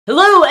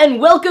Hello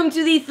and welcome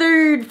to the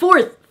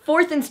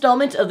fourth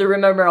installment of the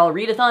Remembrall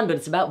Readathon, but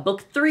it's about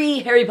book 3,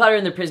 Harry Potter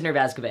and the Prisoner of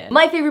Azkaban.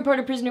 My favorite part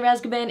of Prisoner of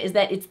Azkaban is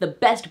that it's the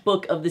best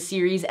book of the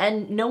series,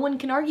 and no one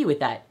can argue with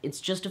that. It's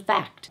just a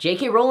fact.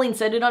 J.K. Rowling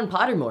said it on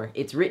Pottermore.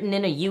 It's written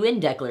in a UN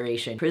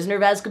declaration. Prisoner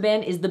of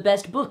Azkaban is the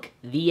best book.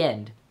 The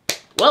end.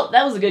 Well,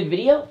 that was a good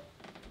video.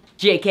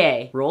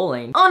 J.K.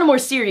 Rowling. On a more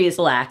serious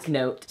black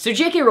note. So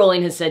J.K.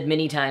 Rowling has said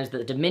many times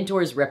that the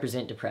dementors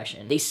represent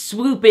depression. They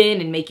swoop in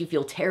and make you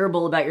feel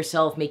terrible about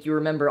yourself, make you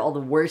remember all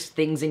the worst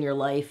things in your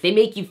life. They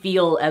make you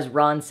feel, as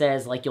Ron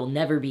says, like you'll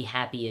never be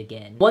happy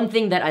again. One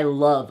thing that I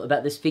love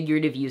about this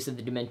figurative use of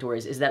the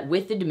dementors is that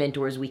with the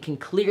dementors, we can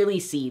clearly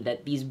see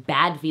that these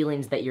bad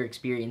feelings that you're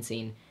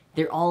experiencing,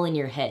 they're all in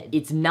your head.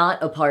 It's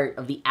not a part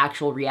of the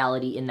actual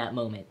reality in that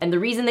moment. And the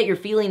reason that you're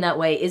feeling that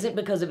way isn't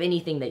because of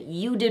anything that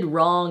you did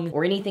wrong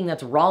or anything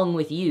that's wrong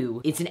with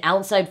you. It's an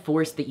outside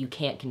force that you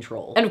can't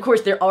control. And of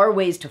course, there are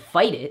ways to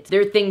fight it.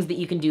 There are things that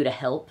you can do to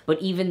help, but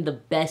even the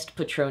best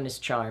Patronus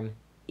charm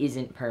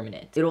isn't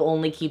permanent. It'll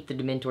only keep the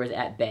dementors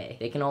at bay.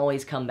 They can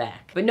always come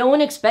back. But no one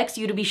expects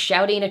you to be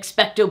shouting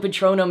Expecto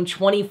Patronum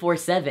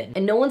 24/7.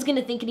 And no one's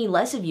gonna think any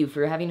less of you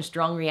for having a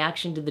strong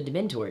reaction to the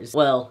dementors.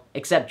 Well,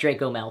 except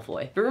Draco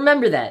Malfoy. But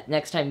remember that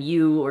next time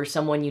you or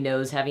someone you know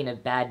is having a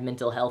bad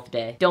mental health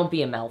day. Don't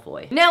be a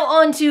Malfoy. Now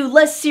on to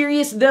less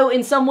serious, though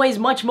in some ways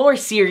much more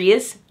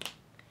serious,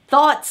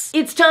 thoughts.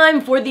 It's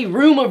time for the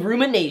Room of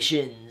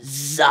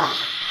Ruminations.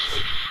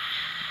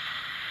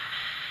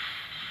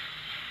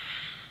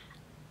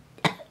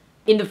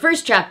 In the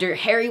first chapter,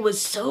 Harry was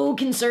so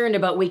concerned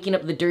about waking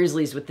up the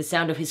Dursleys with the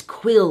sound of his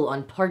quill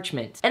on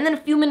parchment. And then a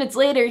few minutes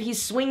later,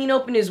 he's swinging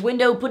open his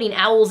window, putting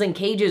owls in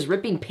cages,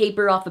 ripping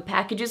paper off of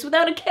packages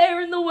without a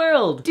care in the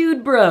world.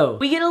 Dude, bro.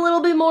 We get a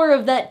little bit more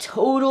of that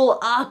total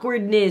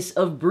awkwardness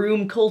of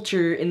broom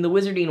culture in the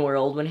wizarding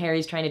world when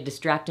Harry's trying to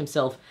distract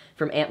himself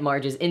from Aunt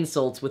Marge's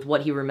insults with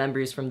what he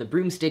remembers from the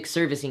broomstick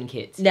servicing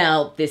kits.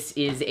 Now, this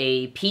is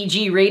a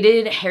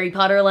PG-rated Harry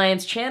Potter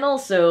Alliance channel,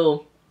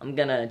 so I'm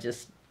gonna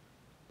just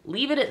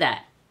leave it at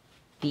that.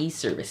 The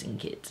servicing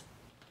kit.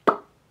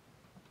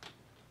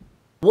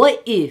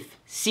 What if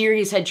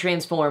Sirius had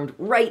transformed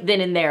right then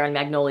and there on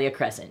Magnolia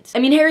Crescent? I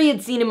mean, Harry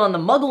had seen him on the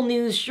Muggle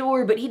news,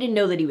 sure, but he didn't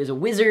know that he was a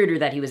wizard or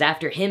that he was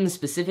after him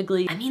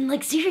specifically. I mean,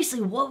 like,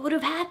 seriously, what would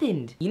have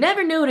happened? You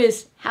never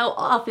notice how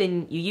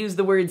often you use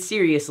the word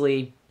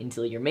seriously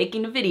until you're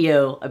making a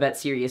video about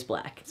Sirius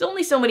Black. It's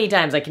only so many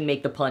times I can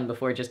make the pun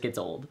before it just gets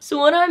old. So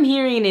what I'm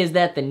hearing is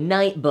that the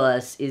night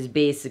bus is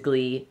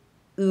basically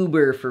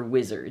Uber for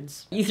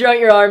wizards. You throw out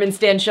your arm and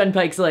Stan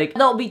Shunpike's like,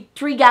 "That'll be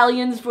 3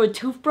 galleons for a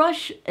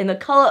toothbrush, and the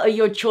color of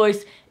your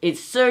choice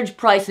is surge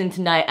pricing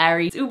tonight,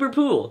 Harry." It's Uber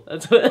pool.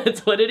 That's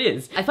what it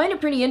is. I find it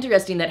pretty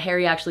interesting that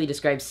Harry actually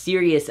describes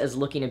Sirius as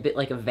looking a bit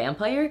like a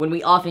vampire, when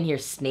we often hear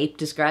Snape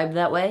described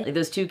that way. Like,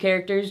 those two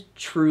characters,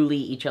 truly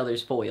each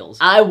other's foils.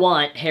 I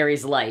want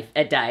Harry's life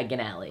at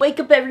Diagon Alley. Wake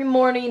up every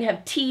morning,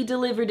 have tea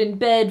delivered in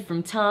bed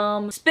from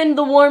Tom, spend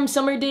the warm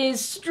summer days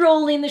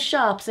strolling the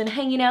shops and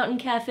hanging out in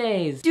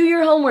cafes. Do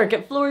your homework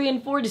at Florian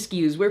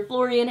Fortescue's, where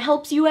Florian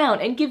helps you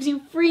out and gives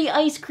you free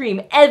ice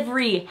cream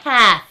every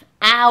half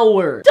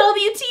hour.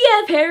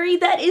 WTF, Harry,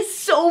 that is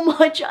so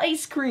much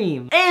ice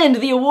cream. And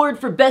the award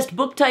for best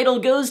book title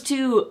goes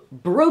to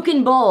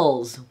Broken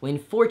Balls When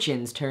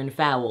Fortunes Turn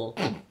Foul.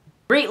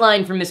 Great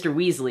line from Mr.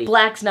 Weasley.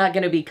 Black's not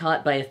gonna be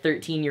caught by a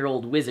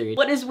 13-year-old wizard.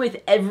 What is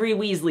with every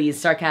Weasley's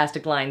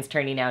sarcastic lines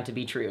turning out to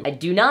be true? I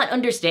do not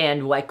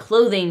understand why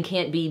clothing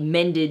can't be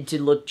mended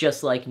to look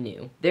just like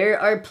new. There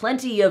are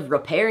plenty of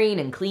repairing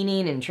and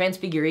cleaning and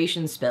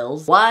transfiguration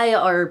spells. Why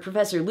are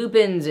Professor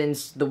Lupin's and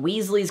the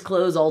Weasley's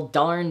clothes all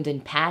darned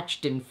and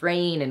patched and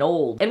fraying and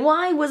old? And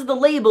why was the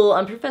label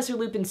on Professor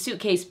Lupin's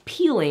suitcase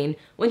peeling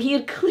when he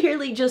had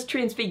clearly just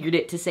transfigured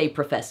it to say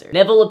Professor?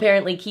 Neville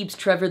apparently keeps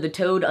Trevor the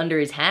Toad under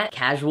his hat.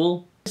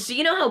 Casual. So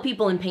you know how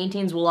people in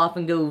paintings will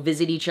often go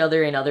visit each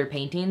other in other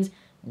paintings?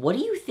 What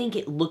do you think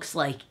it looks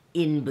like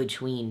in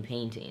between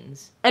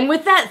paintings? And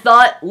with that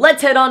thought,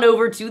 let's head on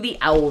over to the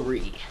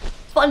Owlry.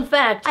 Fun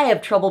fact, I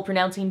have trouble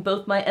pronouncing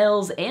both my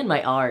L's and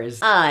my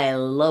R's. I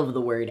love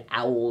the word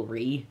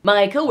owlry.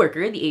 My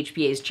coworker, the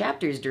HPA's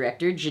chapters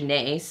director,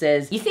 Janae,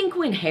 says, "You think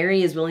when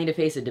Harry is willing to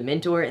face a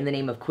Dementor in the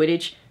name of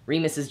Quidditch,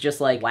 Remus is just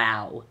like,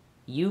 wow,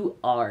 you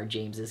are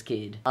James's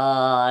kid."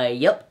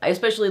 Yep. I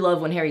especially love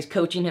when Harry's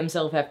coaching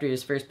himself after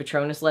his first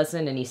Patronus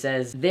lesson and he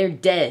says, "They're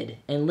dead,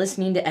 and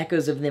listening to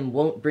echoes of them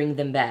won't bring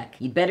them back.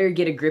 You better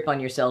get a grip on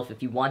yourself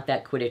if you want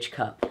that Quidditch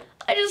cup."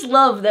 I just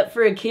love that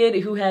for a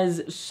kid who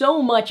has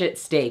so much at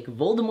stake,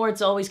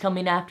 Voldemort's always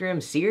coming after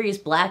him, Sirius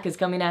Black is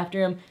coming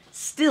after him,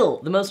 still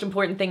the most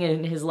important thing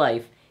in his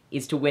life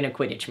is to win a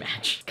Quidditch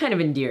match. It's kind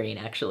of endearing,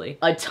 actually.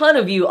 A ton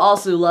of you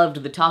also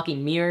loved the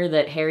talking mirror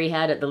that Harry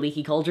had at the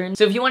Leaky Cauldron.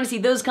 So if you want to see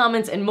those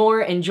comments and more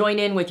and join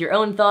in with your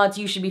own thoughts,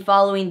 you should be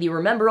following the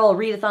Remembrall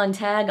Readathon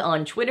tag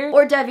on Twitter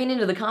or diving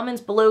into the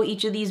comments below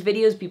each of these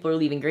videos. People are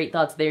leaving great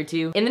thoughts there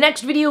too. In the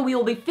next video, we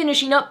will be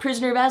finishing up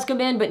Prisoner of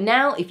Azkaban, but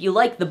now, if you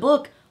like the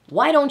book,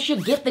 why don't you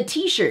get the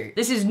t-shirt?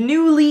 This is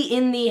newly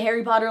in the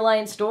Harry Potter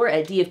Alliance store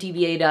at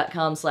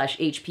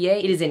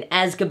dftba.com/HPA. It is an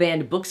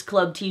Azkaban Books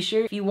Club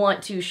t-shirt. If you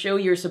want to show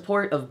your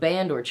support of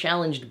banned or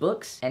challenged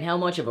books and how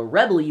much of a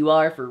rebel you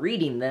are for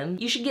reading them,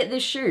 you should get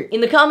this shirt.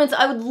 In the comments,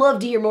 I would love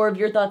to hear more of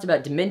your thoughts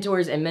about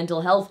dementors and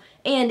mental health,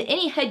 and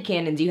any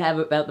headcanons you have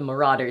about the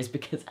Marauders,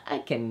 because I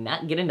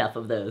cannot get enough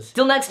of those.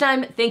 Till next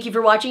time, thank you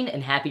for watching,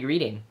 and happy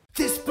reading.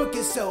 This book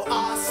is so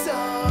awesome,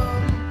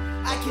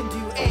 I can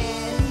do anything.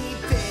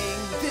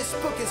 This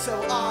book is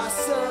so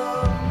awesome.